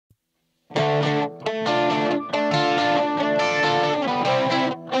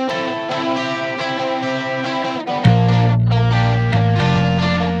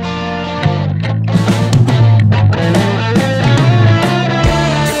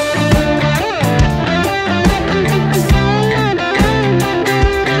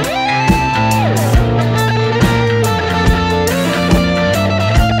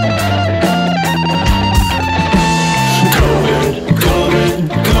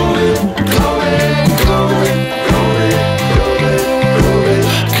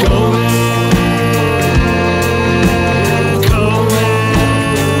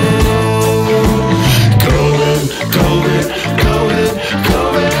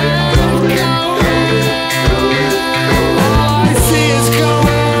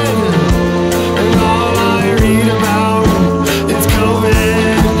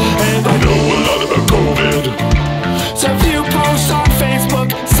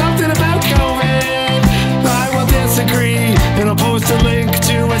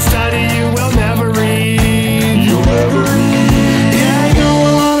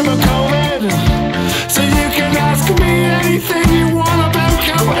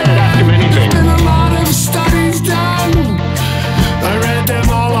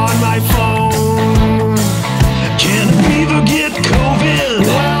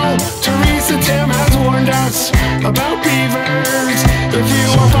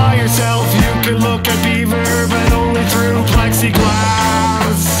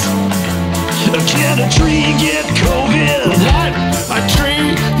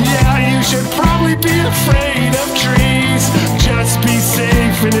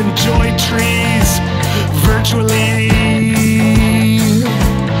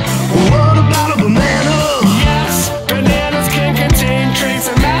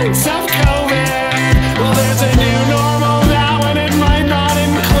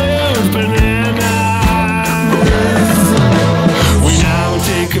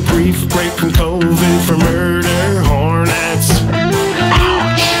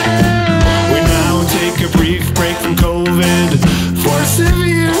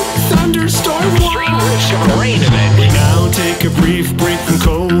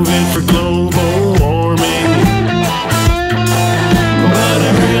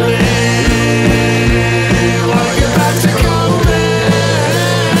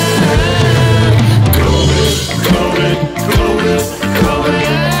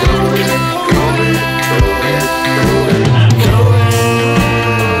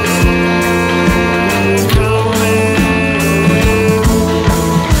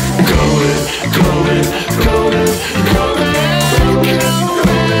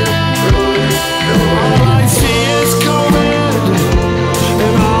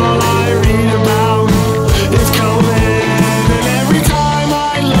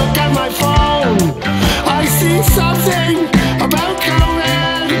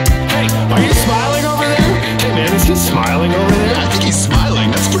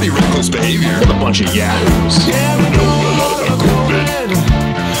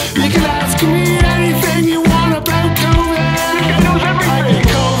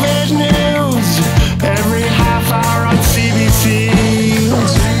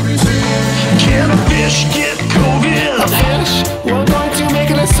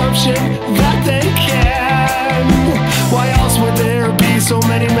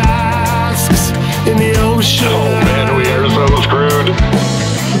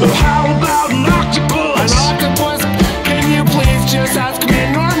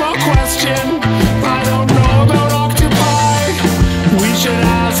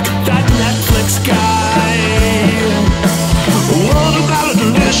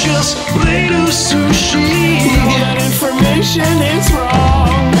information is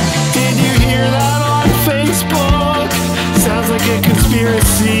wrong. Did you hear that on Facebook? Sounds like a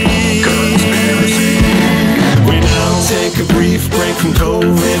conspiracy. We now take a brief break from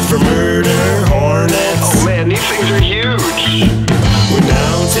COVID for murder hornets. Oh man, these things are huge. We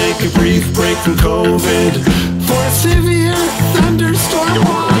now take a brief break from COVID for a severe thunderstorm. You're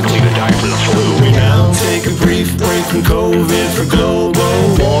more likely to die from the flu. We now take a brief break from COVID for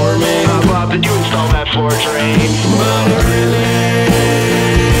global warming. Bob, did you install that floor drain? But it really